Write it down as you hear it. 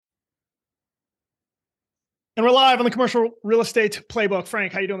And we're live on the Commercial Real Estate Playbook.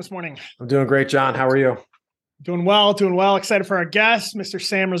 Frank, how you doing this morning? I'm doing great, John. How are you? Doing well, doing well. Excited for our guest, Mr.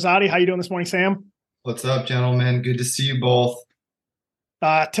 Sam Rosati. How you doing this morning, Sam? What's up, gentlemen? Good to see you both.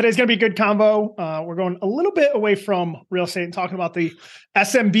 Today's going to be a good convo. We're going a little bit away from real estate and talking about the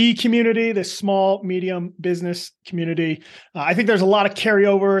SMB community, the small, medium business community. I think there's a lot of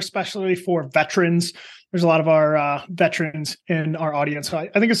carryover, especially for veterans. There's a lot of our veterans in our audience. So I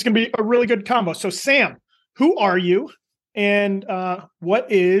think it's going to be a really good combo. So, Sam, who are you and what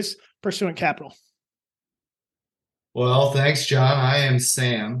is Pursuant Capital? Well, thanks, John. I am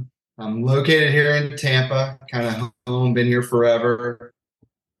Sam. I'm located here in Tampa, kind of home, been here forever,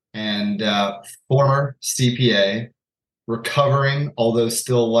 and former CPA, recovering, although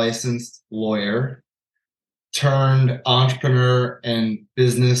still licensed lawyer, turned entrepreneur and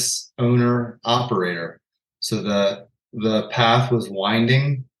business owner operator. So the path was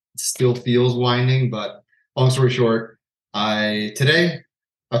winding, it still feels winding, but long story short, I today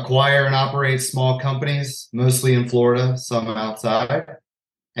acquire and operate small companies, mostly in Florida, some outside.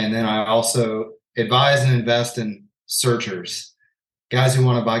 And then I also advise and invest in searchers, guys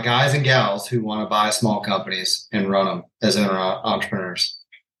and gals who want to buy small companies and run them as owner entrepreneurs.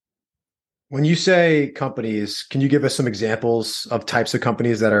 When you say companies, can you give us some examples of types of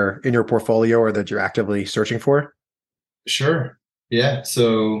companies that are in your portfolio or that you're actively searching for? Sure. Yeah.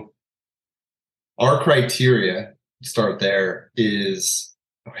 So our criteria, start there, is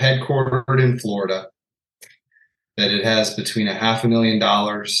headquartered in Florida, that it has between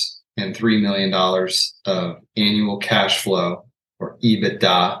 $500,000 and $3 million of annual cash flow, or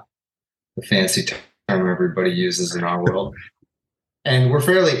EBITDA, the fancy term everybody uses in our world. And we're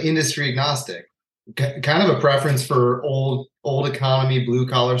fairly industry agnostic, kind of a preference for old economy, blue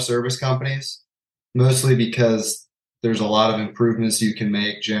collar service companies, mostly because there's a lot of improvements you can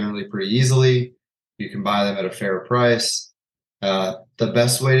make generally pretty easily. You can buy them at a fair price. The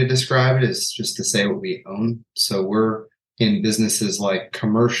best way to describe it is just to say what we own. So we're in businesses like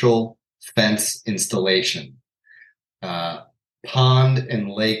commercial fence installation, pond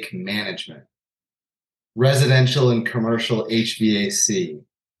and lake management, residential and commercial HVAC.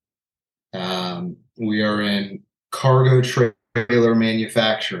 We are in cargo trailer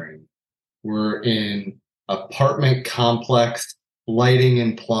manufacturing. We're in apartment complex lighting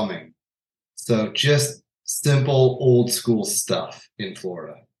and plumbing. So just simple old school stuff in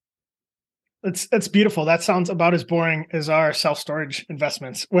Florida. That's beautiful. That sounds about as boring as our self-storage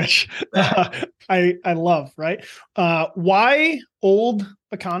investments, which I love, right? Why old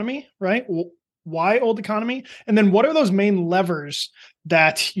economy, right? Why old economy? And then what are those main levers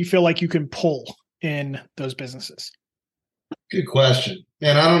that you feel like you can pull in those businesses? Good question.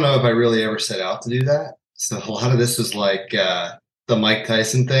 And I don't know if I really ever set out to do that. So a lot of this is like the Mike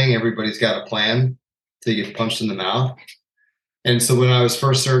Tyson thing. Everybody's got a plan till you get punched in the mouth. And so when I was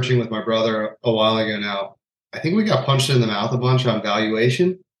first searching with my brother a while ago now, I think we got punched in the mouth a bunch on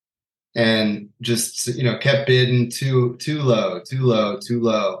valuation and just, kept bidding too low.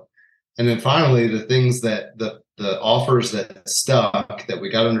 And then finally the things that the offers that stuck that we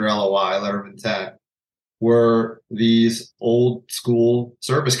got under LOI, letter of intent, were these old school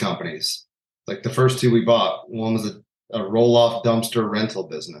service companies. Like the first two we bought, one was a roll-off dumpster rental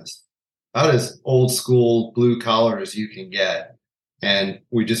business. About as old school blue collar as you can get. And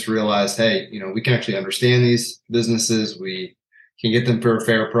we just realized, hey, we can actually understand these businesses. We can get them for a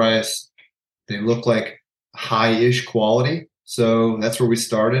fair price. They look like high-ish quality. So that's where we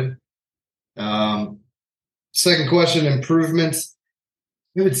started. Second question, improvements.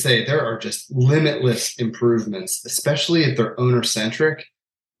 I would say there are just limitless improvements, especially if they're owner-centric.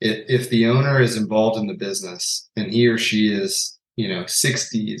 If the owner is involved in the business and he or she is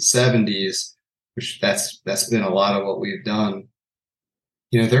 60s, 70s, which that's been a lot of what we've done.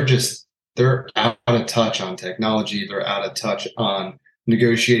 They're out of touch on technology. They're out of touch on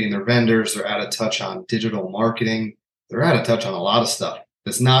negotiating their vendors. They're out of touch on digital marketing. They're out of touch on a lot of stuff.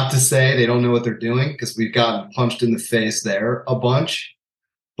 That's not to say they don't know what they're doing, because we've gotten punched in the face there a bunch,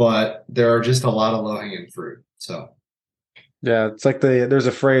 but there are just a lot of low-hanging fruit. So yeah, it's like there's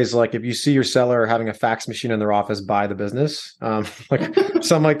a phrase like, if you see your seller having a fax machine in their office, buy the business. Like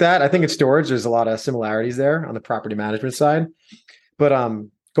something like that. I think in storage, there's a lot of similarities there on the property management side. But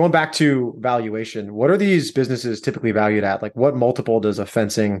going back to valuation, what are these businesses typically valued at? Like what multiple does a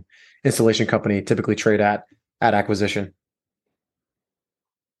fencing installation company typically trade at acquisition?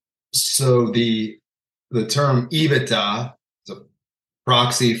 So the term EBITDA is a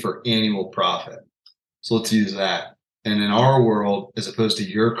proxy for annual profit. So let's use that. And in our world, as opposed to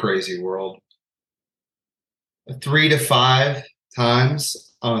your crazy world, 3 to 5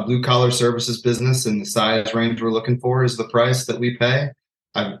 times on a blue collar services business and the size range we're looking for is the price that we pay.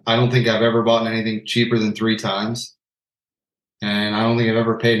 I don't think I've ever bought anything cheaper than 3 times. And I don't think I've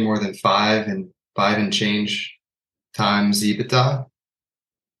ever paid more than five and change times EBITDA,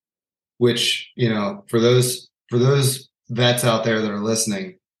 which, for those vets out there that are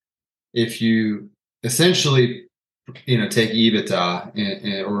listening, if you essentially, take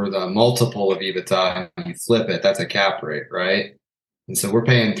EBITDA or the multiple of EBITDA and you flip it, that's a cap rate, right? And so we're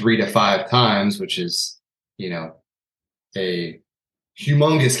paying 3 to 5 times, which is, a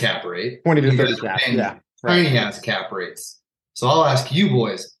humongous cap rate. 20 to 30 cap. Yeah. Right. Tiny ass cap rates. So I'll ask you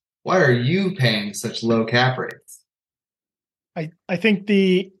boys, why are you paying such low cap rates? I think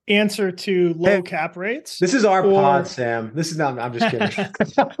the answer to low cap rates. This is our pod, Sam. This is not, I'm just kidding.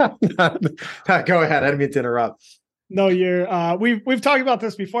 Go ahead. I didn't mean to interrupt. No, we've talked about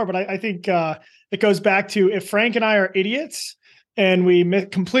this before, but I think it goes back to if Frank and I are idiots and we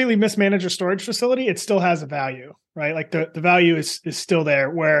completely mismanage a storage facility, it still has a value, right? Like the value is still there,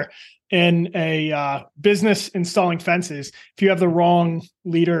 where in a business installing fences, if you have the wrong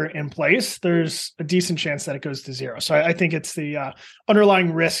leader in place, there's a decent chance that it goes to zero. So I think it's the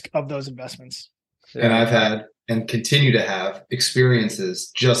underlying risk of those investments. Yeah. And I've had and continue to have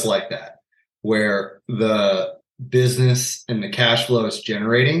experiences just like that, where the business and the cash flow it's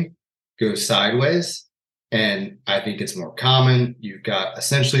generating goes sideways. And I think it's more common. You've got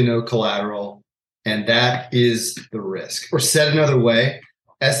essentially no collateral, and that is the risk. Or said another way,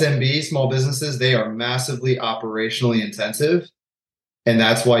 SMB, small businesses, they are massively operationally intensive, and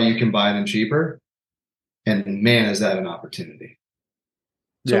that's why you can buy them cheaper. And man, is that an opportunity.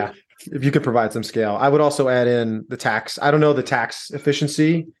 Yeah, if you could provide some scale. I would also add in the tax. I don't know the tax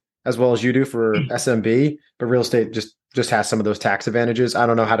efficiency as well as you do for SMB, but real estate just has some of those tax advantages. I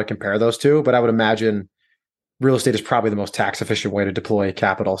don't know how to compare those two, but I would imagine real estate is probably the most tax efficient way to deploy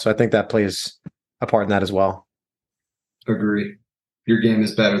capital. So I think that plays a part in that as well. Agree. Your game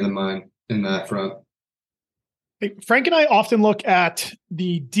is better than mine in that front. Frank and I often look at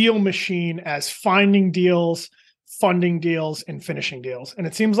the deal machine as finding deals, funding deals, and finishing deals. And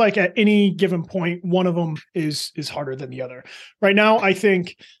it seems like at any given point, one of them is harder than the other. Right now, I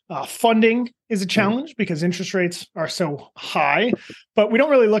think funding is a challenge because interest rates are so high, but we don't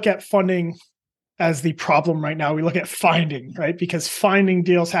really look at funding as the problem right now. We look at finding, right? Because finding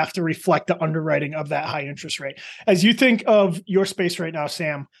deals have to reflect the underwriting of that high interest rate. As you think of your space right now,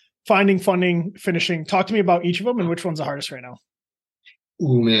 Sam, finding, funding, finishing, talk to me about each of them and which one's the hardest right now.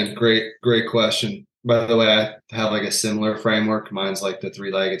 Ooh, man, great question. By the way, I have like a similar framework. Mine's like the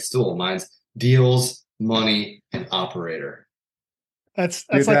 3-legged stool. Mine's deals, money, and operator. That's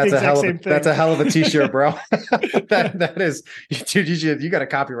like the exact same thing. That's a hell of a t-shirt, bro. that is, dude, you got to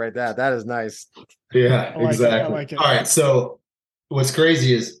copyright that. That is nice. Yeah, exactly. I like it. All right. So what's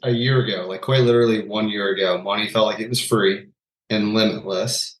crazy is a year ago, like quite literally 1 year ago, money felt like it was free and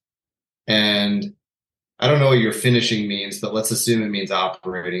limitless. And I don't know what your finishing means, but let's assume it means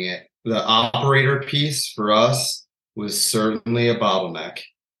operating it. The operator piece for us was certainly a bottleneck,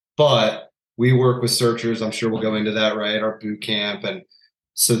 but we work with searchers. I'm sure we'll go into that, right? Our boot camp. And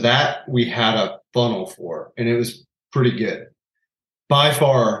so that we had a funnel for, and it was pretty good. By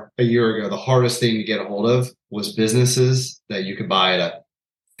far a year ago, the hardest thing to get a hold of was businesses that you could buy at a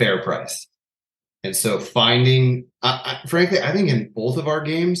fair price. And so finding, frankly, I think in both of our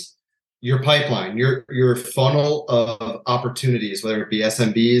games, your pipeline, your funnel of opportunities, whether it be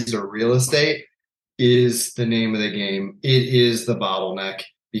SMBs or real estate, is the name of the game. It is the bottleneck,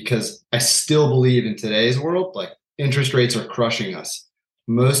 because I still believe in today's world, like interest rates are crushing us.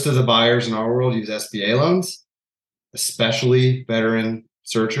 Most of the buyers in our world use SBA loans, especially veteran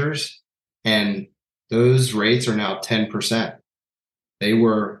searchers, and those rates are now 10%. They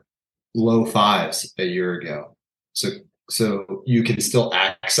were low 5s a year ago. So you can still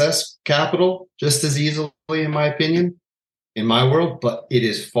access capital just as easily, in my opinion, in my world, but it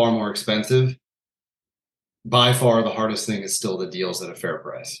is far more expensive. By far, the hardest thing is still the deals at a fair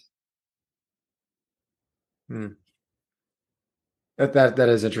price. That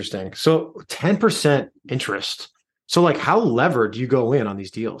is interesting. So 10% interest. So like, how levered do you go in on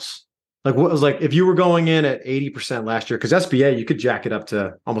these deals? Like, what was like if you were going in at 80% last year? Because SBA, you could jack it up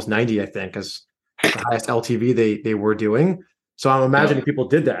to almost 90, I think, as the highest LTV they were doing. So I'm imagining people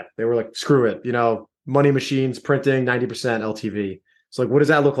did that. They were like, screw it, money machines printing 90% LTV. So like, what does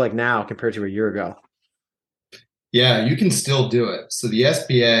that look like now compared to a year ago? Yeah, you can still do it. So the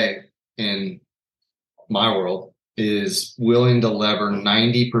SBA in my world is willing to lever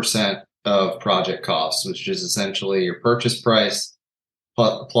 90% of project costs, which is essentially your purchase price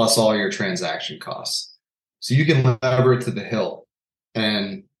plus all your transaction costs. So you can lever it to the hilt.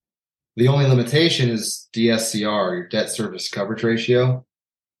 And the only limitation is DSCR, your debt service coverage ratio.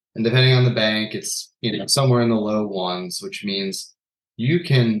 And depending on the bank, it's somewhere in the low ones, which means you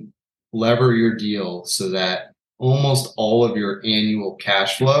can lever your deal so that almost all of your annual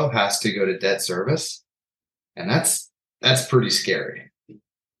cash flow has to go to debt service. And that's pretty scary.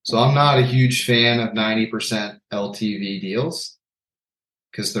 So I'm not a huge fan of 90% LTV deals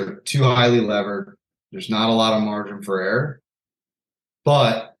because they're too highly levered. There's not a lot of margin for error.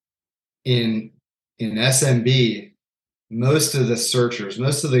 But in SMB, most of the searchers,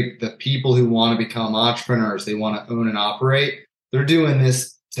 most of the people who want to become entrepreneurs, they want to own and operate, they're doing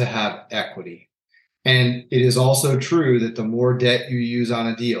this to have equity. And it is also true that the more debt you use on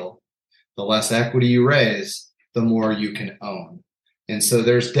a deal, the less equity you raise, the more you can own. And so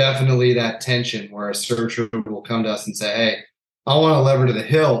there's definitely that tension where a searcher will come to us and say, hey, I want to lever to the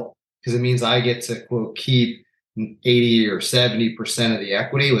hill because it means I get to, quote, keep 80 or 70% of the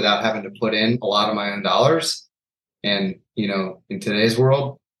equity without having to put in a lot of my own dollars. And, in today's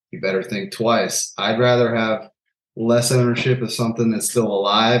world, you better think twice. I'd rather have less ownership of something that's still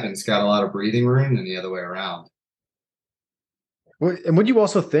alive and it's got a lot of breathing room than the other way around. And would you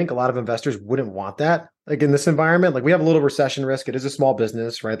also think a lot of investors wouldn't want that? Like in this environment, like we have a little recession risk. It is a small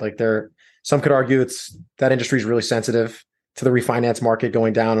business, right? Like some could argue that industry is really sensitive to the refinance market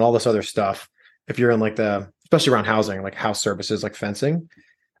going down and all this other stuff. If you're in especially around housing, like house services, like fencing.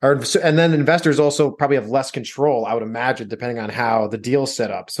 And then investors also probably have less control, I would imagine, depending on how the deal's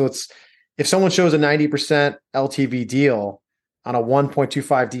set up. So if someone shows a 90% LTV deal on a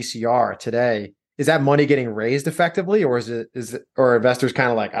 1.25 DCR today, is that money getting raised effectively, or is it or investors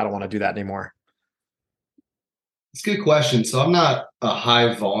kind of like, I don't want to do that anymore? It's a good question. So I'm not a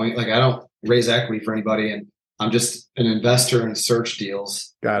high volume, I don't raise equity for anybody, and I'm just an investor in search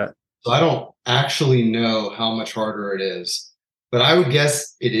deals. Got it. So I don't actually know how much harder it is. But I would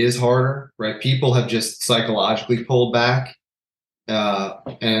guess it is harder, right? People have just psychologically pulled back.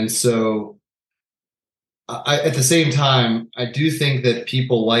 And so at the same time, I do think that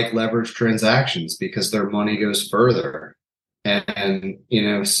people like leverage transactions because their money goes further. And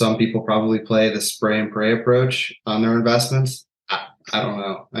some people probably play the spray and pray approach on their investments. I don't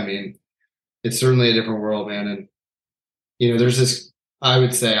know. I mean, it's certainly a different world, man. And, there's this, I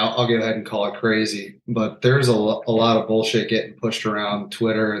would say, I'll go ahead and call it crazy, but there's a lot of bullshit getting pushed around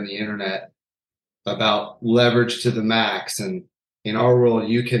Twitter and the internet about leverage to the max. And in our world,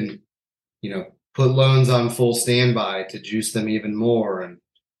 you can, put loans on full standby to juice them even more. And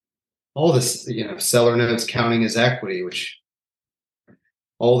all this, seller notes counting as equity, which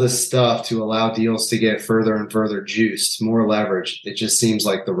all this stuff to allow deals to get further and further juiced, more leverage. It just seems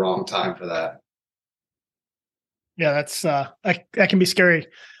like the wrong time for that. Yeah, that's that can be scary.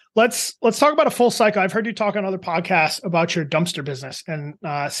 Let's talk about a full cycle. I've heard you talk on other podcasts about your dumpster business, and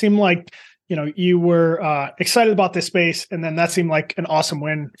seemed like you were excited about this space, and then that seemed like an awesome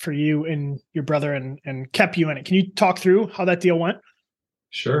win for you and your brother, and kept you in it. Can you talk through how that deal went?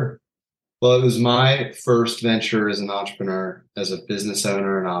 Sure. Well, it was my first venture as an entrepreneur, as a business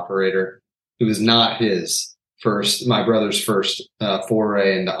owner and operator. It was not my brother's first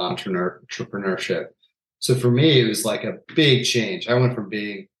foray into entrepreneurship. So for me, it was like a big change. I went from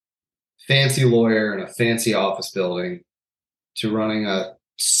being fancy lawyer in a fancy office building to running it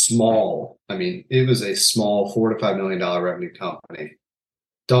was a small $4 to $5 million revenue company,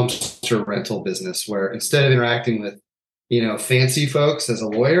 dumpster rental business, where instead of interacting with, fancy folks as a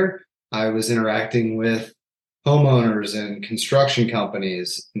lawyer, I was interacting with homeowners and construction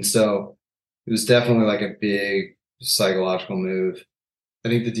companies. And so it was definitely like a big psychological move. I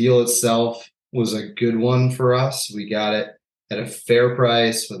think the deal itself was a good one for us. We got it at a fair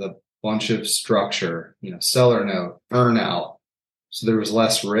price with a bunch of structure, seller note, earn out. So there was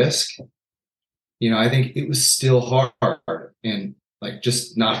less risk. I think it was still hard, and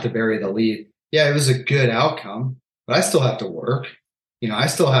just not to bury the lead. Yeah, it was a good outcome, but I still have to work. I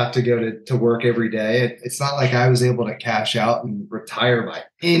still have to go to work every day. It's not like I was able to cash out and retire by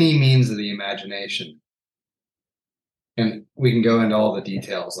any means of the imagination. And we can go into all the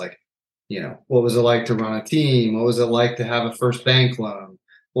details, what was it like to run a team? What was it like to have a first bank loan?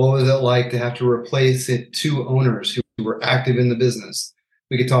 What was it like to have to replace two owners who were active in the business?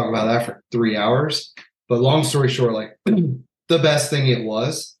 We could talk about that for 3 hours. But long story short, the best thing it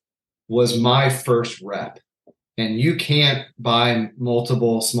was my first rep. And you can't buy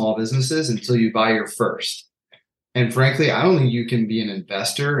multiple small businesses until you buy your first. And frankly, I don't think you can be an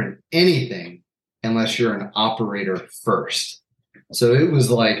investor in anything unless you're an operator first. So it was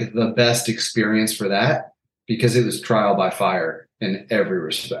like the best experience for that because it was trial by fire in every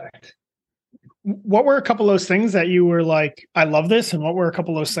respect. What were a couple of those things that you were like, I love this? And what were a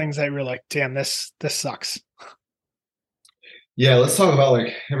couple of those things that you were like, damn, this sucks? Yeah, let's talk about,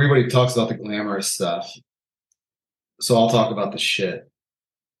 like, everybody talks about the glamorous stuff. So I'll talk about the shit.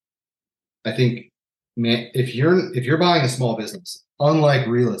 I think, man, if you're buying a small business, unlike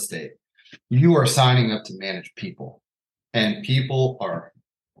real estate, you are signing up to manage people. And people are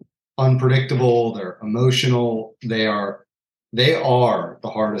unpredictable, they're emotional, they are the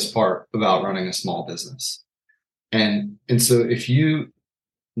hardest part about running a small business. And so if you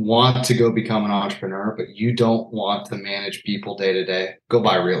want to go become an entrepreneur, but you don't want to manage people day to day, go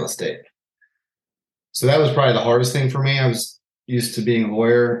buy real estate. So that was probably the hardest thing for me. I was used to being a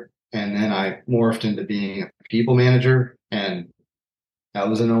lawyer, and then I morphed into being a people manager, and that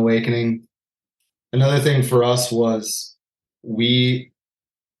was an awakening. Another thing for us was we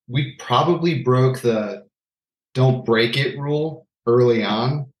probably broke the don't break it rule early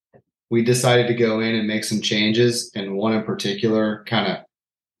on. We decided to go in and make some changes, and one in particular kind of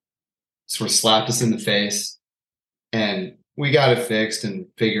sort of slapped us in the face, and we got it fixed and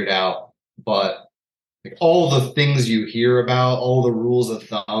figured out. But like, all the things you hear about, all the rules of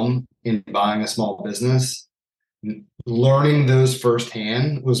thumb in buying a small business, learning those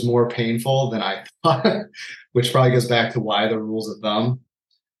firsthand was more painful than I thought, which probably goes back to why the rules of thumb.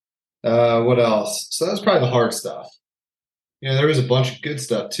 What else? So that's probably the hard stuff. There was a bunch of good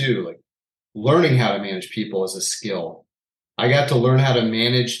stuff too, like learning how to manage people as a skill. I got to learn how to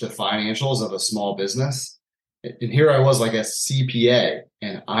manage the financials of a small business. And here I was, like, a CPA,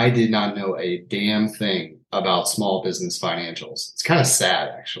 and I did not know a damn thing about small business financials. It's kind of sad,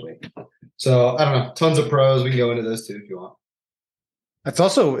 actually. So I don't know, tons of pros. We can go into those too if you want. That's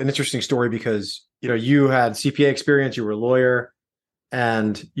also an interesting story because, you had CPA experience, you were a lawyer,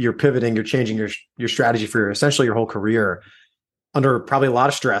 and you're pivoting, you're changing your strategy for essentially your whole career under probably a lot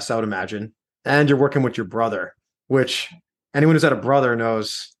of stress, I would imagine. And you're working with your brother, which anyone who's had a brother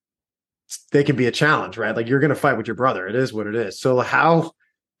knows they can be a challenge, right? Like, you're going to fight with your brother. It is what it is. So how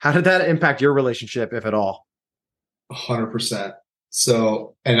did that impact your relationship, if at all? 100%.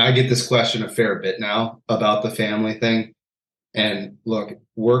 So, and I get this question a fair bit now about the family thing. And look,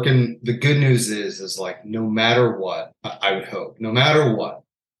 the good news is like, no matter what, I would hope, no matter what,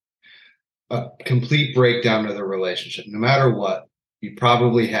 a complete breakdown of the relationship, no matter what, you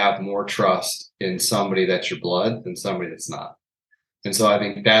probably have more trust in somebody that's your blood than somebody that's not. And so I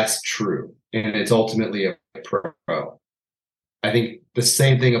think that's true. And it's ultimately a pro. I think the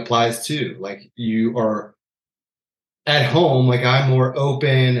same thing applies too. Like, you are at home, like, I'm more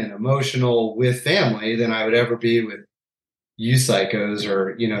open and emotional with family than I would ever be with you psychos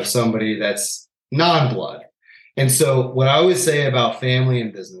or, somebody that's non-blood. And so what I always say about family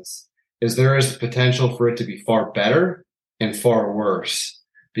and business is there is potential for it to be far better and far worse,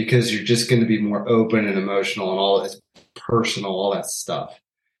 because you're just going to be more open and emotional and all this personal, all that stuff.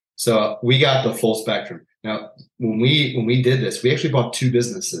 So we got the full spectrum. Now, when we did this, we actually bought two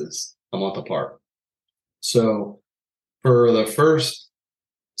businesses a month apart. So for the first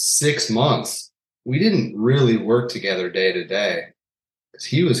 6 months, we didn't really work together day to day, because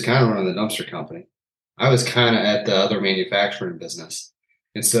he was kind of running the dumpster company. I was kind of at the other manufacturing business.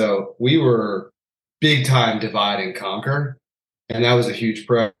 And so we were big time divide and conquer. And that was a huge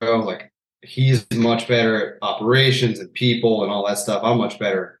pro. Like, he's much better at operations and people and all that stuff. I'm much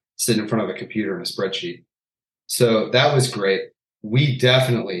better sitting in front of a computer and a spreadsheet. So that was great. We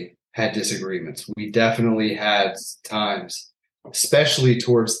definitely had disagreements. We definitely had times, especially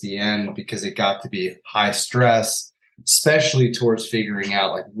towards the end, because it got to be high stress, especially towards figuring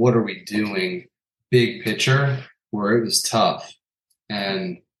out, like, what are we doing big picture, where it was tough.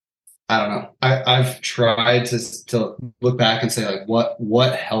 And I don't know. I've tried to look back and say, like,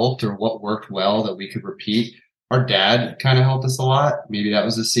 what helped or what worked well that we could repeat. Our dad kind of helped us a lot. Maybe that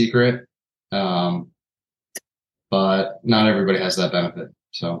was a secret. But not everybody has that benefit.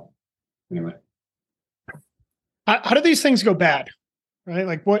 So anyway. How do these things go bad? Right?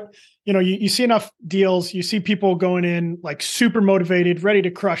 Like, what, you see enough deals, you see people going in like super motivated, ready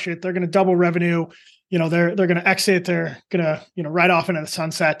to crush it. They're going to double revenue. They're going to exit. They're going to, ride off into the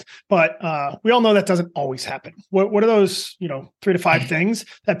sunset. But we all know that doesn't always happen. What are those, 3 to 5 things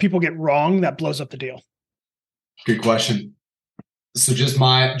that people get wrong that blows up the deal? Good question. So just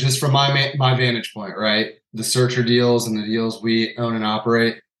from my vantage point, right? The searcher deals and the deals we own and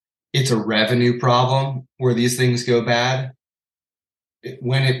operate, it's a revenue problem where these things go bad.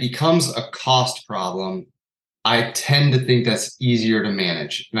 When it becomes a cost problem, I tend to think that's easier to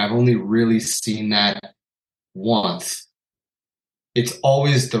manage. And I've only really seen that once. It's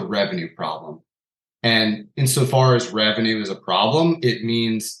always the revenue problem. And insofar as revenue is a problem, it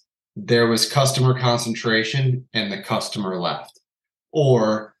means there was customer concentration and the customer left,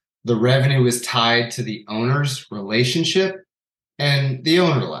 or the revenue was tied to the owner's relationship and the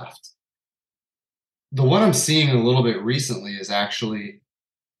owner left. The one I'm seeing a little bit recently is actually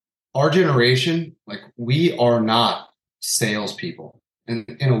our generation. Like, we are not salespeople. And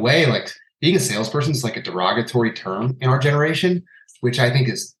in a way, like, being a salesperson is like a derogatory term in our generation, which I think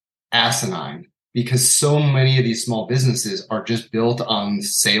is asinine, because so many of these small businesses are just built on the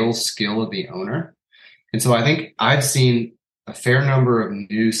sales skill of the owner. And so I think I've seen a fair number of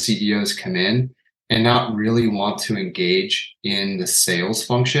new CEOs come in and not really want to engage in the sales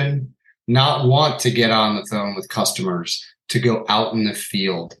function, not want to get on the phone with customers, to go out in the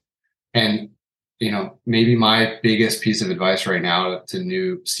field. And, maybe my biggest piece of advice right now to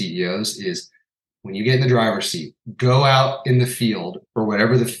new CEOs is, when you get in the driver's seat, go out in the field, or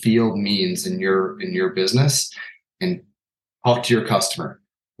whatever the field means in your business, and talk to your customer.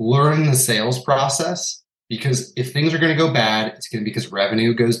 Learn the sales process, because if things are going to go bad, it's going to be because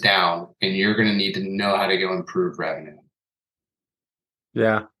revenue goes down, and you're going to need to know how to go improve revenue.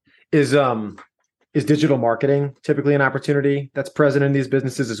 Yeah. Is digital marketing typically an opportunity that's present in these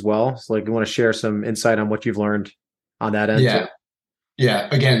businesses as well? So, like, you want to share some insight on what you've learned on that end? Yeah. Yeah.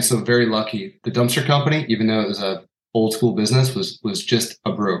 Again, so very lucky. The dumpster company, even though it was a old school business, was just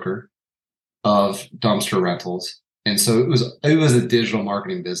a broker of dumpster rentals. And so it was a digital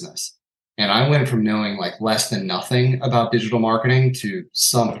marketing business. And I went from knowing like less than nothing about digital marketing to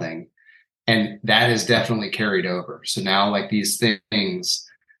something. And that has definitely carried over. So now, like, these things,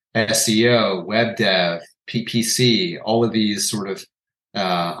 SEO, web dev, PPC, all of these sort of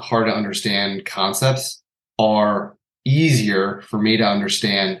hard to understand concepts are easier for me to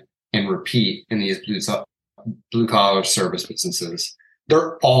understand and repeat in these blue collar service businesses.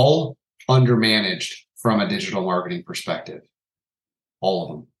 They're all undermanaged from a digital marketing perspective. All of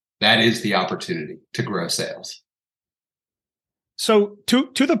them. That is the opportunity to grow sales. So to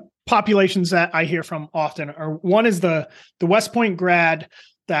the populations that I hear from often are, one is the West Point grad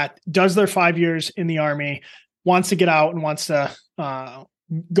that does their 5 years in the Army, wants to get out and wants to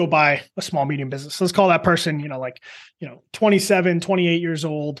go buy a small, medium business. Let's call that person, 27, 28 years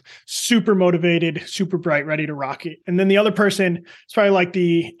old, super motivated, super bright, ready to rock it. And then the other person is probably like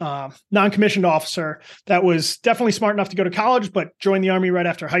the non-commissioned officer that was definitely smart enough to go to college, but joined the Army right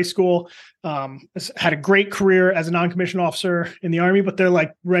after high school. Has had a great career as a non-commissioned officer in the Army, but they're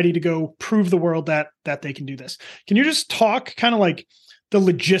like ready to go prove the world that they can do this. Can you just talk kind of like the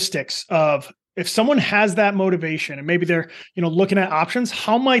logistics of, if someone has that motivation and maybe they're, looking at options,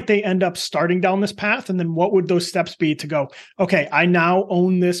 how might they end up starting down this path? And then what would those steps be to go, okay, I now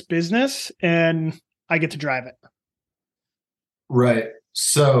own this business and I get to drive it? Right.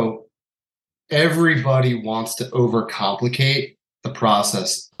 So everybody wants to overcomplicate the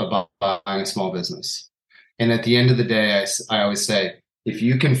process of buying a small business. And at the end of the day, I always say, if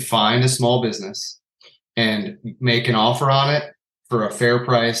you can find a small business and make an offer on it for a fair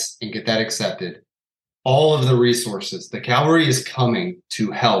price and get that accepted, all of the resources, the cavalry is coming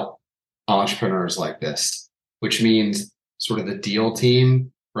to help entrepreneurs like this, which means sort of the deal team,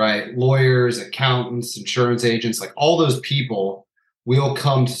 right? Lawyers, accountants, insurance agents, like all those people will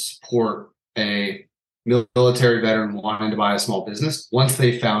come to support a military veteran wanting to buy a small business once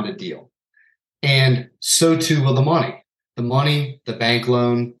they found a deal. And so too will the money. The money, the bank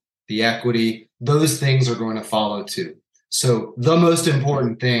loan, the equity, those things are going to follow too. So the most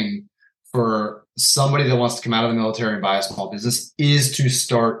important thing for somebody that wants to come out of the military and buy a small business is to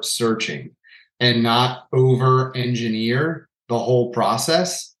start searching and not over-engineer the whole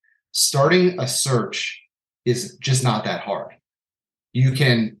process. Starting a search is just not that hard. You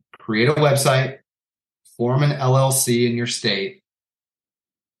can create a website, form an LLC in your state,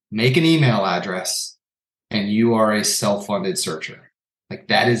 make an email address, and you are a self-funded searcher. Like,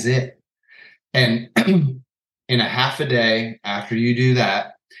 that is it. And in a half a day after you do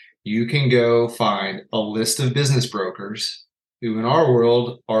that, you can go find a list of business brokers who in our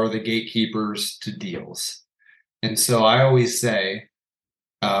world are the gatekeepers to deals. And so I always say,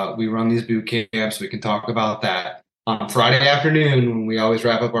 we run these boot camps, we can talk about that. On Friday afternoon, when we always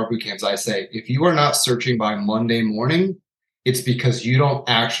wrap up our boot camps, I say, if you are not searching by Monday morning, it's because you don't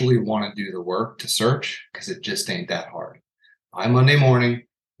actually want to do the work to search, because it just ain't that hard. By Monday morning,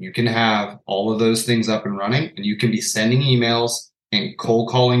 you can have all of those things up and running, and you can be sending emails and cold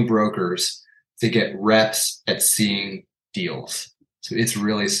calling brokers to get reps at seeing deals. So it's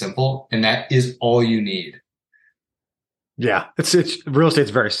really simple, and that is all you need. Yeah, it's real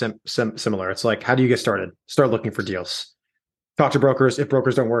estate's very similar. It's like, how do you get started? Start looking for deals. talk to brokers. If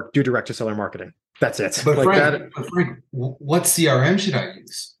brokers don't work, do direct to seller marketing. That's it. But like Frank, what CRM should I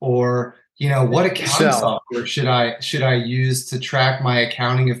use? Or, what accounting software should I use to track my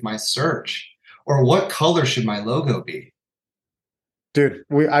accounting of my search? Or what color should my logo be? Dude,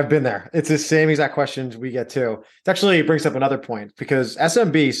 I've been there. It's the same exact questions we get too. It brings up another point because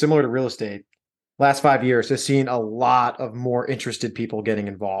SMB, similar to real estate, last 5 years has seen a lot of more interested people getting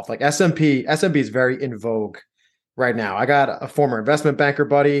involved. Like SMB is very in vogue right now. I got a former investment banker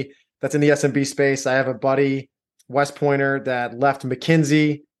buddy that's in the SMB space. I have a buddy, West Pointer, that left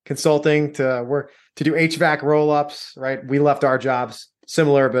McKinsey Consulting to work to do HVAC roll-ups, right? We left our jobs,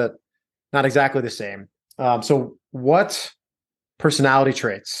 similar, but not exactly the same. So what personality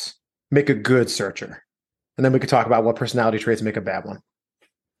traits make a good searcher? And then we could talk about what personality traits make a bad one.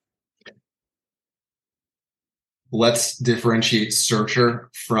 Let's differentiate searcher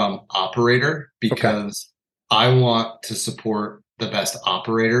from operator, because I want to support the best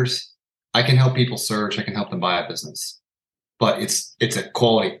operators. I can help people search. I can help them buy a business, but it's a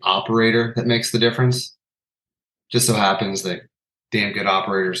quality operator that makes the difference. Just so happens that damn good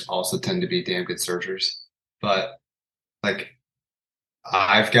operators also tend to be damn good searchers. But like,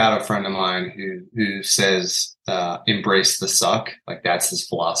 I've got a friend of mine who says, embrace the suck. Like, that's his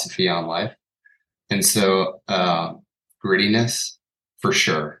philosophy on life. And so, grittiness for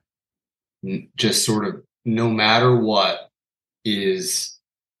sure. Just sort of, no matter what, is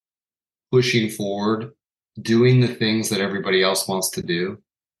pushing forward, doing the things that everybody else wants to do.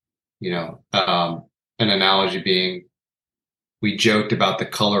 An analogy being, we joked about the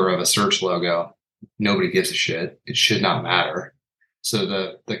color of a search logo. Nobody gives a shit. It should not matter. So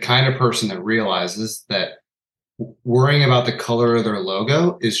the kind of person that realizes that worrying about the color of their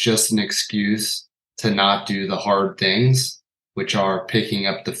logo is just an excuse to not do the hard things, which are picking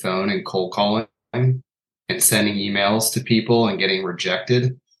up the phone and cold calling and sending emails to people and getting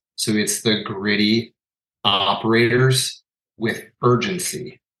rejected. So it's the gritty operators with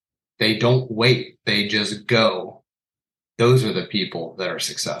urgency. They don't wait. They just go. Those are the people that are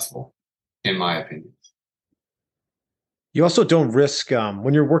successful, in my opinion. You also don't risk,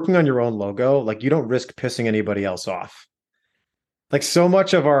 when you're working on your own logo, like, you don't risk pissing anybody else off. Like, so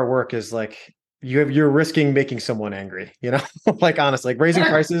much of our work is like, you're risking making someone angry, like, honestly, like, raising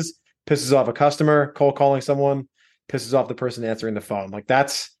prices pisses off a customer, cold calling someone pisses off the person answering the phone. Like,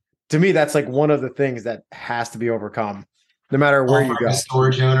 to me, that's like one of the things that has to be overcome, no matter where you go. A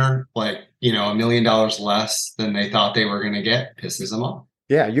storage owner, like, $1 million less than they thought they were going to get, pisses them off.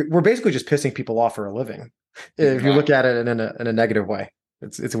 Yeah. We're basically just pissing people off for a living. If you look at it in a negative way,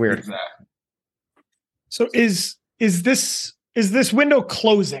 it's weird. Exactly. So is this window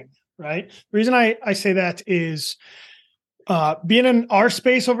closing, right? The reason I say that is, being in our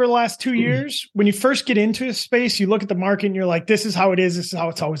space over the last 2 years, when you first get into a space, you look at the market and you're like, this is how it is. This is how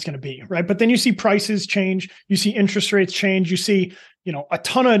it's always going to be. Right. But then you see prices change. You see interest rates change. You see, a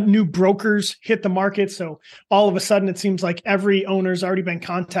ton of new brokers hit the market. So all of a sudden, it seems like every owner's already been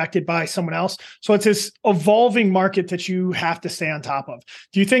contacted by someone else. So it's this evolving market that you have to stay on top of.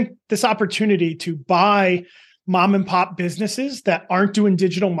 Do you think this opportunity to buy mom and pop businesses that aren't doing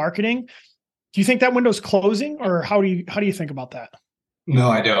digital marketing, do you think that window's closing, or how do you think about that? No,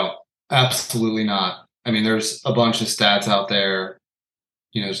 I don't. Absolutely not. I mean, there's a bunch of stats out there.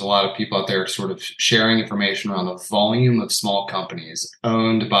 There's a lot of people out there sort of sharing information around the volume of small companies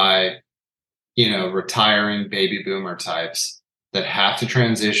owned by, retiring baby boomer types that have to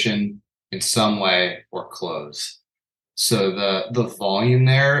transition in some way or close. So the volume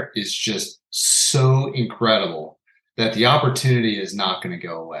there is just so incredible that the opportunity is not going to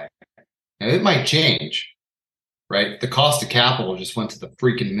go away. Now, it might change, right? The cost of capital just went to the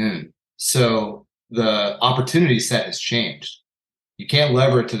freaking moon. So the opportunity set has changed. You can't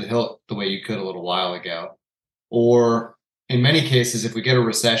lever it to the hilt the way you could a little while ago. Or in many cases, if we get a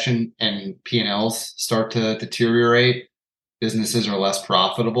recession and P&Ls start to deteriorate, businesses are less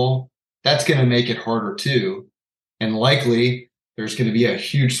profitable, that's going to make it harder too. And likely there's going to be a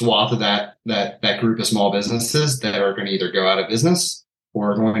huge swath of that group of small businesses that are going to either go out of business or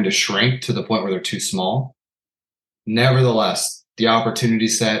are going to shrink to the point where they're too small. Nevertheless, the opportunity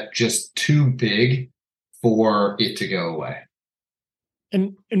set just too big for it to go away.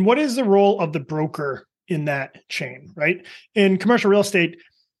 And what is the role of the broker in that chain, right? In commercial real estate,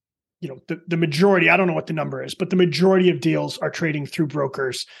 the majority, I don't know what the number is, but the majority of deals are trading through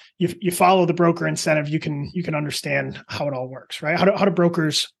brokers. You follow the broker incentive, you can understand how it all works, right? How do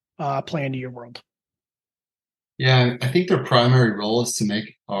brokers play into your world? Yeah, I think their primary role is to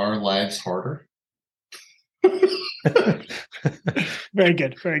make our lives harder. Very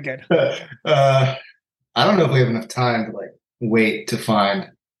good. Very good. I don't know if we have enough time to wait to find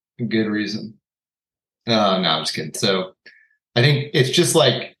a good reason. No, I'm just kidding. So I think it's just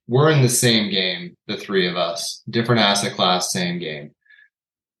like we're in the same game, the three of us, different asset class, same game.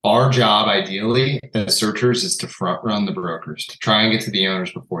 Our job, ideally, as searchers, is to front run the brokers, to try and get to the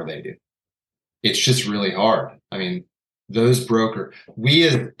owners before they do. It's just really hard. I mean, we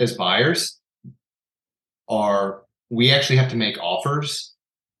as buyers we actually have to make offers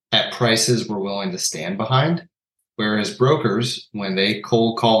at prices we're willing to stand behind. Whereas brokers, when they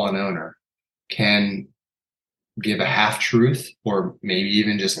cold call an owner, can give a half truth or maybe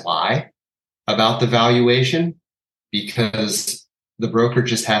even just lie about the valuation because the broker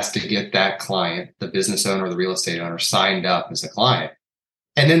just has to get that client, the business owner or the real estate owner, signed up as a client.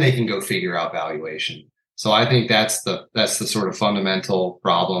 And then they can go figure out valuation. So I think that's the sort of fundamental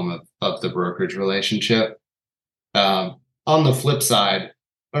problem of the brokerage relationship. On the flip side,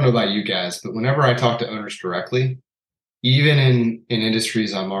 I don't know about you guys, but whenever I talk to owners directly, even in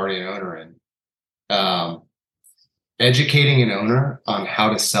industries I'm already an owner in, educating an owner on how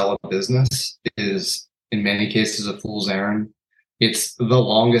to sell a business is in many cases a fool's errand. It's the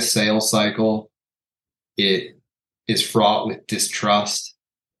longest sales cycle. It is fraught with distrust.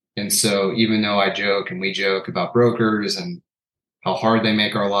 And so even though we joke about brokers and how hard they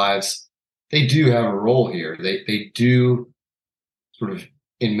make our lives, they do have a role here. They do sort of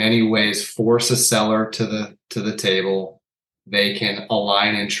in many ways force a seller to the table. They can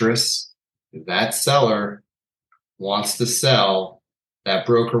align interests. That seller wants to sell, that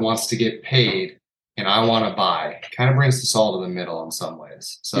broker wants to get paid, and I want to buy. Kind of brings us all to the middle in some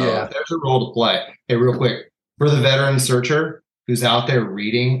ways. So There's a role to play. Hey, real quick, for the veteran searcher who's out there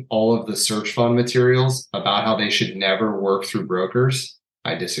reading all of the search fund materials about how they should never work through brokers,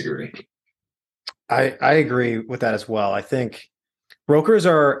 I disagree. I agree with that as well. I think brokers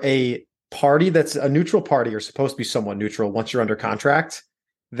are a party that's a neutral party, or supposed to be somewhat neutral once you're under contract,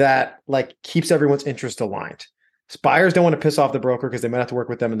 that like keeps everyone's interest aligned. Buyers don't want to piss off the broker because they might have to work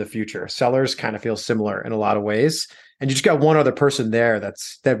with them in the future. Sellers kind of feel similar in a lot of ways. And you just got one other person there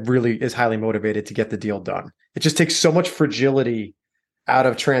that really is highly motivated to get the deal done. It just takes so much fragility out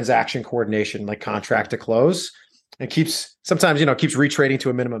of transaction coordination, like contract to close, and keeps retrading to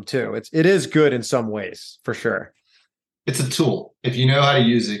a minimum too. It is good in some ways, for sure. It's a tool. If you know how to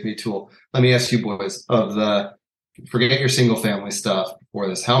use it, it can be a tool. Let me ask you boys, forget your single family stuff before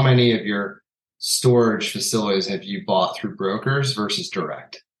this. How many of your storage facilities have you bought through brokers versus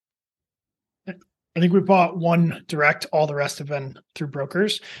direct? I think we bought one direct. All the rest have been through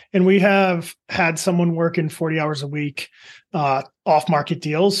brokers. And we have had someone working 40 hours a week, off-market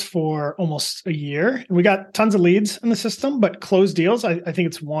deals for almost a year. And we got tons of leads in the system, but closed deals, I think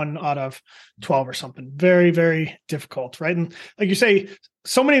it's 1 out of 12 or something. Very, very difficult, right? And like you say,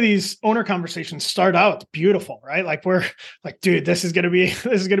 so many of these owner conversations start out beautiful, right? Like we're like, dude, this is gonna be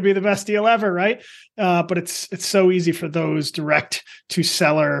the best deal ever, right? But it's so easy for those direct to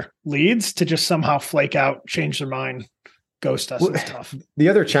seller leads to just somehow flake out, change their mind, ghost us. It's tough. The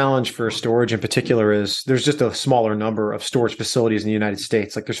other challenge for storage in particular is there's just a smaller number of storage facilities in the United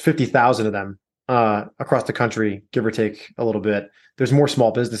States. Like there's 50,000 of them across the country, give or take a little bit. There's more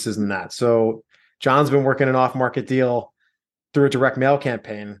small businesses than that. So John's been working an off-market deal through a direct mail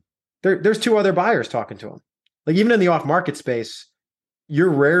campaign. There's 2 other buyers talking to him. Like even in the off-market space, you're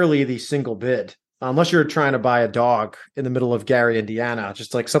rarely the single bid, unless you're trying to buy a dog in the middle of Gary, Indiana,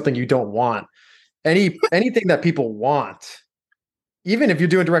 just like something you don't want. Anything that people want, even if you're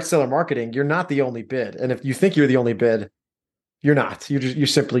doing direct seller marketing, you're not the only bid. And if you think you're the only bid, you're not.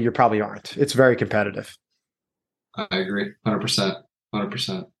 You probably aren't. It's very competitive. I agree,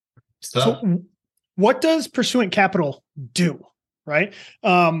 100%. So what does Pursuant Capital do? Right.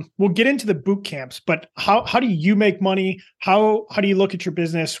 We'll get into the boot camps, but how do you make money? How do you look at your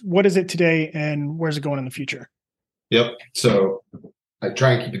business? What is it today and where's it going in the future? Yep. So I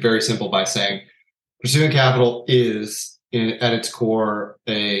try and keep it very simple by saying Pursuant Capital is at its core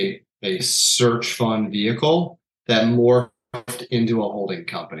a search fund vehicle that morphed into a holding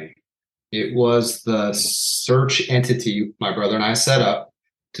company. It was the search entity my brother and I set up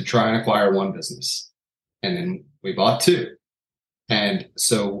to try and acquire one business. And then we bought 2. And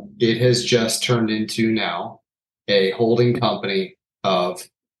so it has just turned into now a holding company of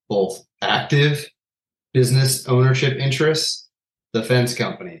both active business ownership interests, the fence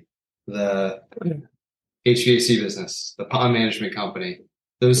company, the HVAC business, the pond management company,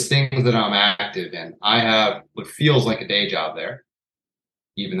 those things that I'm active in. I have what feels like a day job there,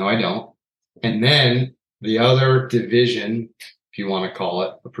 even though I don't. And then the other division, if you want to call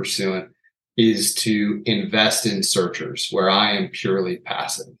it a Pursuant, is to invest in searchers where I am purely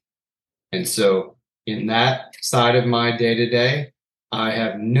passive. And so in that side of my day-to-day, I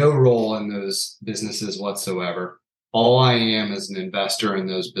have no role in those businesses whatsoever. All I am is an investor in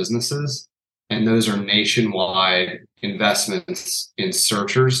those businesses, and those are nationwide investments in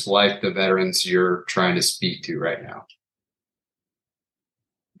searchers like the veterans you're trying to speak to right now.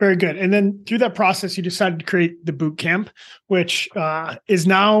 Very good. And then through that process, you decided to create the Bootcamp, which is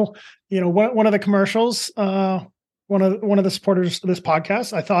now, one of the commercials. One of the supporters of this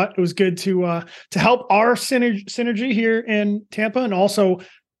podcast. I thought it was good to help our synergy here in Tampa, and also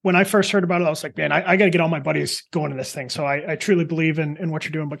when I first heard about it, I was like, man, I got to get all my buddies going to this thing. So I truly believe in what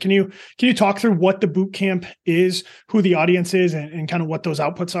you're doing. But can you talk through what the Bootcamp is, who the audience is, and kind of what those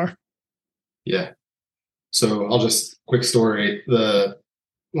outputs are? Yeah. So I'll just quick story.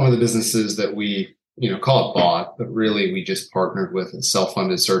 One of the businesses that we, call it bought, but really we just partnered with a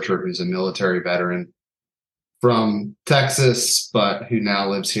self-funded searcher who's a military veteran from Texas, but who now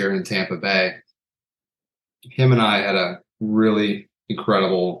lives here in Tampa Bay. Him and I had a really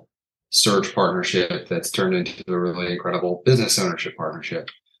incredible search partnership that's turned into a really incredible business ownership partnership.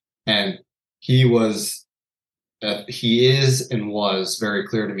 And he is and was very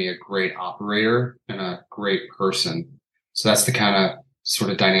clear to me a great operator and a great person. So that's the kind of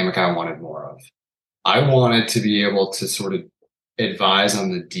sort of dynamic I wanted more of. I wanted to be able to sort of advise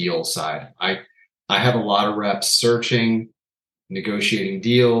on the deal side. I have a lot of reps searching, negotiating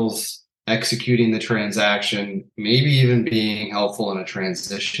deals, executing the transaction, maybe even being helpful in a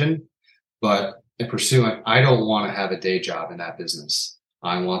transition. But in pursuing, I don't want to have a day job in that business.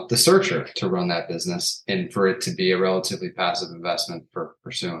 I want the searcher to run that business and for it to be a relatively passive investment for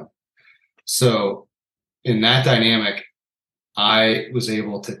pursuing. So in that dynamic, I was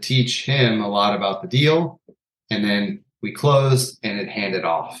able to teach him a lot about the deal, and then we closed and it handed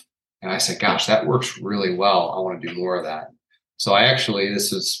off. And I said, gosh, that works really well. I want to do more of that. So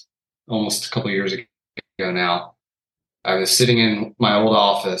this was almost a couple of years ago now. I was sitting in my old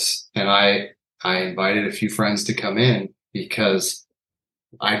office and I invited a few friends to come in because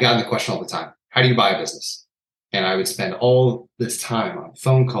I got the question all the time. How do you buy a business? And I would spend all this time on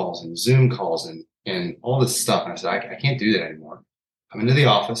phone calls and Zoom calls and all this stuff. And I said, I can't do that anymore. Come into the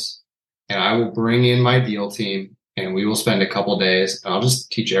office and I will bring in my deal team and we will spend a couple of days and I'll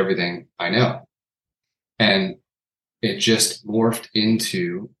just teach everything I know. And it just morphed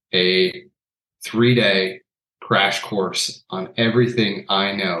into a 3-day crash course on everything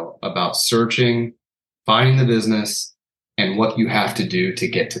I know about searching, finding the business, and what you have to do to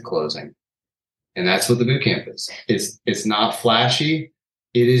get to closing. And that's what the Bootcamp is. It's not flashy.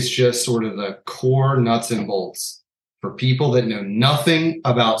 It is just sort of the core nuts and bolts for people that know nothing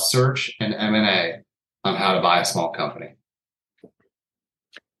about search and M&A on how to buy a small company.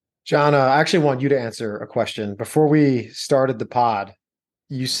 John, I actually want you to answer a question. Before we started the pod,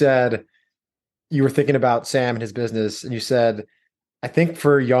 you said you were thinking about Sam and his business, and you said, I think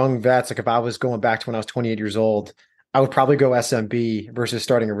for young vets, like if I was going back to when I was 28 years old, I would probably go SMB versus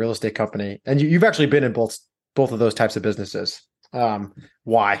starting a real estate company. And you've actually been in both of those types of businesses.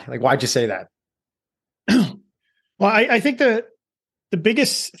 Why? Like, why'd you say that? Well, I think that the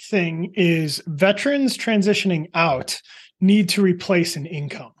biggest thing is veterans transitioning out need to replace an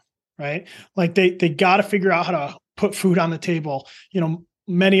income, right? Like they got to figure out how to put food on the table.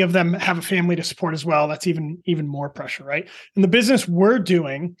 Many of them have a family to support as well. That's even more pressure, right? And the business we're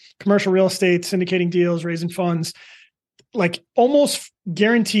doing, commercial real estate, syndicating deals, raising funds, like almost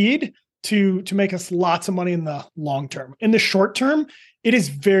guaranteed to make us lots of money in the long term. In the short term, it is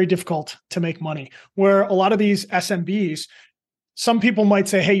very difficult to make money. Where a lot of these SMBs, some people might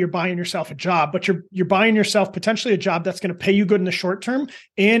say, hey, you're buying yourself a job, but you're buying yourself potentially a job that's going to pay you good in the short term.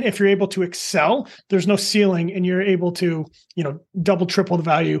 And if you're able to excel, there's no ceiling and you're able to, double, triple the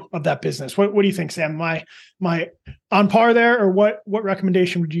value of that business. What do you think, Sam? Am I on par there, or what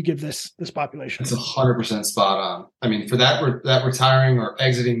recommendation would you give this population? It's 100% spot on. I mean, for that retiring or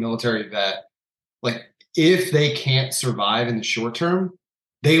exiting military vet, like if they can't survive in the short term,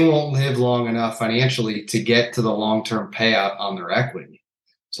 they won't live long enough financially to get to the long-term payout on their equity.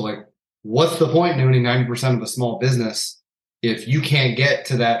 So like, what's the point in owning 90% of a small business if you can't get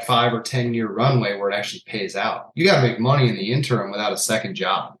to that 5 or 10 year runway where it actually pays out? You got to make money in the interim without a second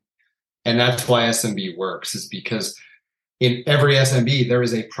job. And that's why SMB works, is because in every SMB, there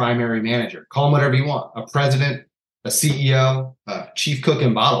is a primary manager. Call them whatever you want, a president, a CEO, a chief cook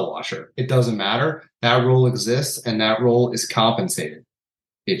and bottle washer. It doesn't matter. That role exists and that role is compensated.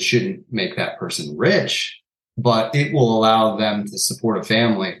 It shouldn't make that person rich, but it will allow them to support a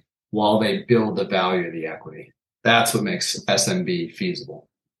family while they build the value of the equity. That's what makes SMB feasible.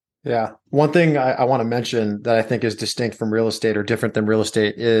 Yeah. One thing I want to mention that I think is distinct from real estate or different than real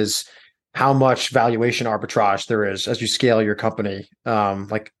estate is how much valuation arbitrage there is as you scale your company.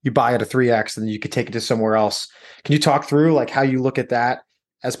 Like you buy at a 3x and you could take it to somewhere else. Can you talk through like how you look at that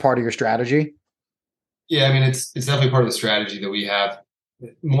as part of your strategy? Yeah, I mean, it's definitely part of the strategy that we have,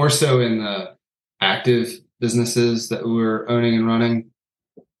 more so in the active businesses that we're owning and running.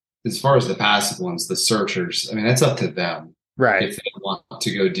 As far as the passive ones, the searchers, I mean, that's up to them Right. if they want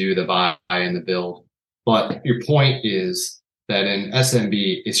to go do the buy and the build. But your point is that in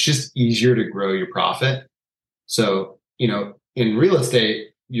SMB, it's just easier to grow your profit. So, in real estate,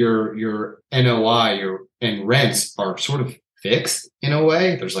 your NOI, and rents are sort of fixed in a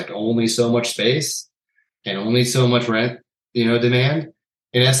way. There's like only so much space and only so much rent, demand.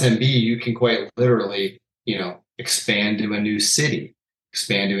 In SMB, you can quite literally, expand to a new city,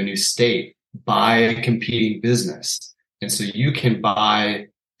 expand to a new state, buy a competing business. And so you can buy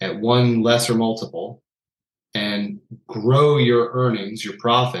at one lesser multiple and grow your earnings, your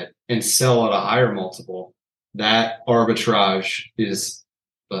profit, and sell at a higher multiple. That arbitrage is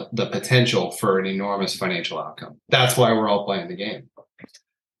the potential for an enormous financial outcome. That's why we're all playing the game.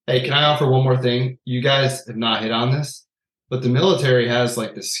 Hey, can I offer one more thing? You guys have not hit on this, but the military has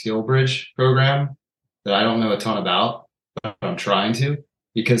like the Skill Bridge program that I don't know a ton about, but I'm trying to,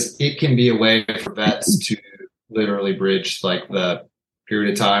 because it can be a way for vets to literally bridge like the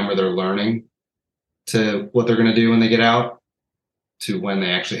period of time where they're learning to what they're going to do when they get out to when they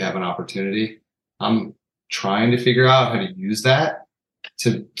actually have an opportunity. I'm trying to figure out how to use that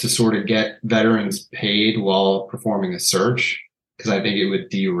to sort of get veterans paid while performing a search, because I think it would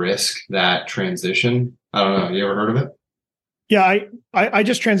de-risk that transition. I don't know. You ever heard of it? Yeah, I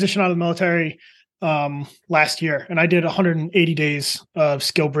just transitioned out of the military last year, and I did 180 days of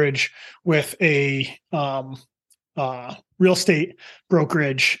skill bridge with a real estate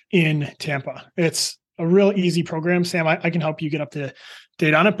brokerage in Tampa. It's a real easy program, Sam. I can help you get up to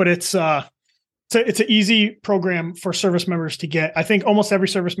date on it, but it's an easy program for service members to get. I think almost every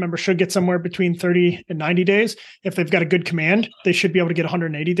service member should get somewhere between 30 and 90 days. If they've got a good command, they should be able to get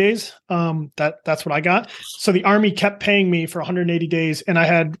 180 days. That's what I got. So the Army kept paying me for 180 days, and I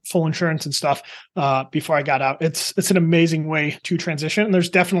had full insurance and stuff before I got out. It's an amazing way to transition. And there's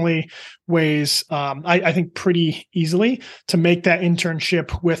definitely ways, I think pretty easily, to make that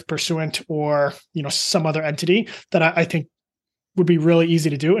internship with Pursuant or some other entity that I think would be really easy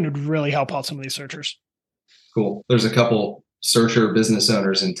to do and would really help out some of these searchers. Cool. There's a couple searcher business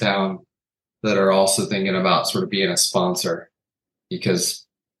owners in town that are also thinking about sort of being a sponsor, because,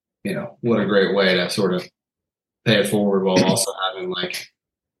 what a great way to sort of pay it forward while also having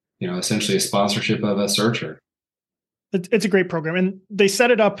essentially a sponsorship of a searcher. It's a great program, and they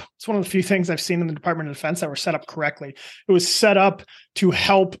set it up. It's one of the few things I've seen in the Department of Defense that were set up correctly. It was set up to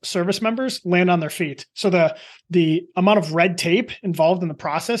help service members land on their feet. So the amount of red tape involved in the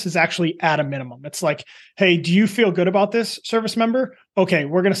process is actually at a minimum. It's like, hey, do you feel good about this, service member? Okay,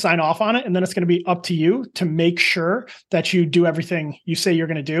 we're going to sign off on it. And then it's going to be up to you to make sure that you do everything you say you're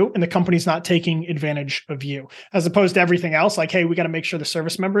going to do, and the company's not taking advantage of you, as opposed to everything else. Like, hey, we got to make sure the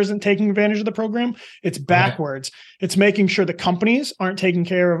service member isn't taking advantage of the program. It's backwards. Right. It's making sure the companies aren't taking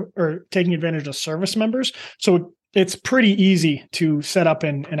care of or taking advantage of service members. So it's pretty easy to set up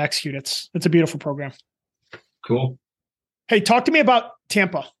and execute. It's a beautiful program. Cool. Hey, talk to me about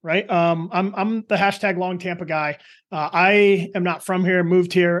Tampa, right? I'm the hashtag long Tampa guy. I am not from here,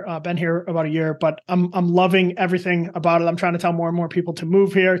 moved here, been here about a year, but I'm loving everything about it. I'm trying to tell more and more people to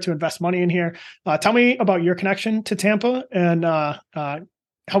move here, to invest money in here. Tell me about your connection to Tampa and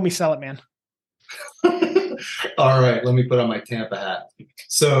help me sell it, man. All right, let me put on my Tampa hat.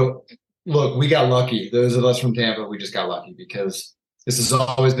 So look, we got lucky. Those of us from Tampa, we just got lucky because this has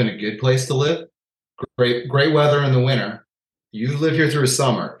always been a good place to live. Great weather in the winter. You live here through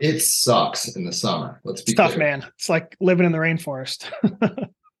summer. It sucks in the summer. Let's be tough, clear. Man. It's like living in the rainforest.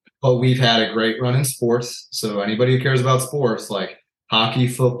 But we've had a great run in sports. So anybody who cares about sports, like hockey,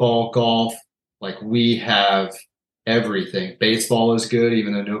 football, golf, like we have everything. Baseball is good,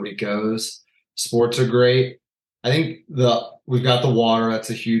 even though nobody goes. Sports are great. I think we've got the water. That's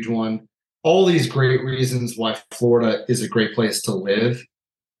a huge one. All these great reasons why Florida is a great place to live.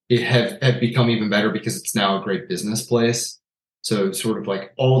 It have become even better because it's now a great business place. So sort of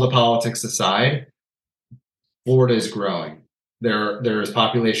like all the politics aside, Florida is growing. There is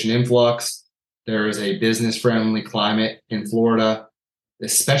population influx. There is a business-friendly climate in Florida,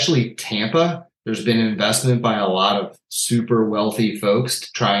 especially Tampa. There's been investment by a lot of super wealthy folks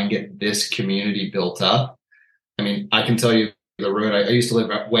to try and get this community built up. I mean, I can tell you the road. I used to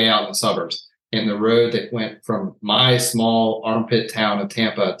live way out in the suburbs, and the road that went from my small armpit town of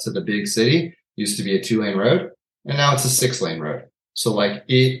Tampa to the big city used to be a 2-lane road, and now it's a 6-lane road. So like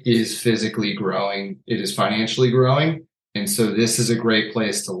it is physically growing. It is financially growing. And so this is a great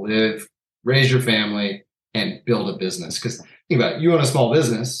place to live, raise your family, and build a business. Because think about it, you own a small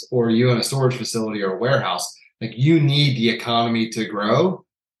business or you own a storage facility or a warehouse, like you need the economy to grow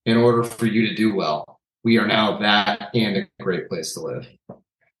in order for you to do well. We are now that and a great place to live.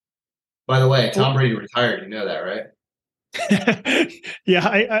 By the way, Tom Brady retired. You know that, right? Yeah,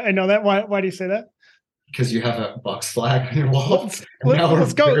 I know that. Why do you say that? Because you have a Bucks flag on your wall.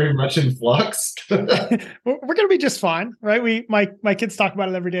 Let's go. Very much in flux. We're going to be just fine, right? My kids talk about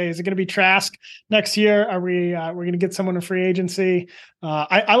it every day. Is it going to be Trask next year? Are we're going to get someone in free agency?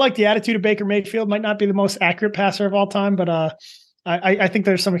 I like the attitude of Baker Mayfield. Might not be the most accurate passer of all time, but I think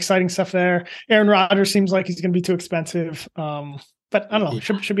there's some exciting stuff there. Aaron Rodgers seems like he's going to be too expensive. But I don't know.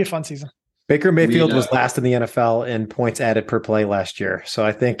 Should be a fun season. Baker Mayfield was last in the NFL in points added per play last year. So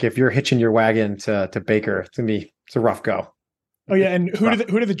I think if you're hitching your wagon to Baker, it's a rough go. Oh yeah, and who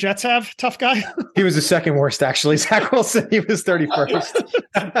do the Jets have? Tough guy. He was the second worst, actually. Zach Wilson. He was 31st.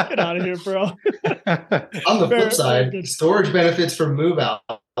 Get out of here, bro. On the flip side, storage benefits from move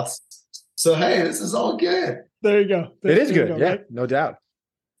outs. So hey, this is all good. There you go. It is good. Yeah, right? No doubt.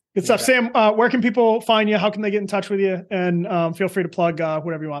 Good stuff. Sam, where can people find you? How can they get in touch with you? And feel free to plug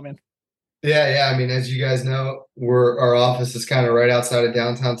whatever you want, man. Yeah. I mean, as you guys know, our office is kind of right outside of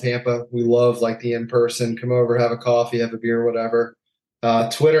downtown Tampa. We love like the in-person, come over, have a coffee, have a beer, whatever.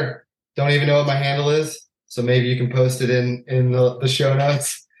 Twitter, don't even know what my handle is. So maybe you can post it in the show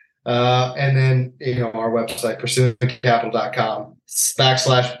notes. And then, our website,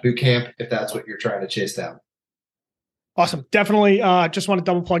 pursuingcapital.com/bootcamp, if that's what you're trying to chase down. Awesome. Definitely. Just want to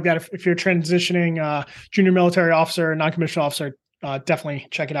double plug that if you're transitioning junior military officer, non-commissioned officer, definitely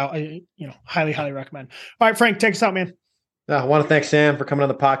check it out. I highly recommend. All right, Frank, take us out, man. I want to thank Sam for coming on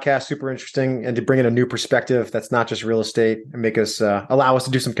the podcast. Super interesting, and to bring in a new perspective that's not just real estate and make us allow us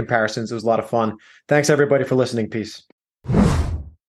to do some comparisons. It was a lot of fun. Thanks everybody for listening. Peace.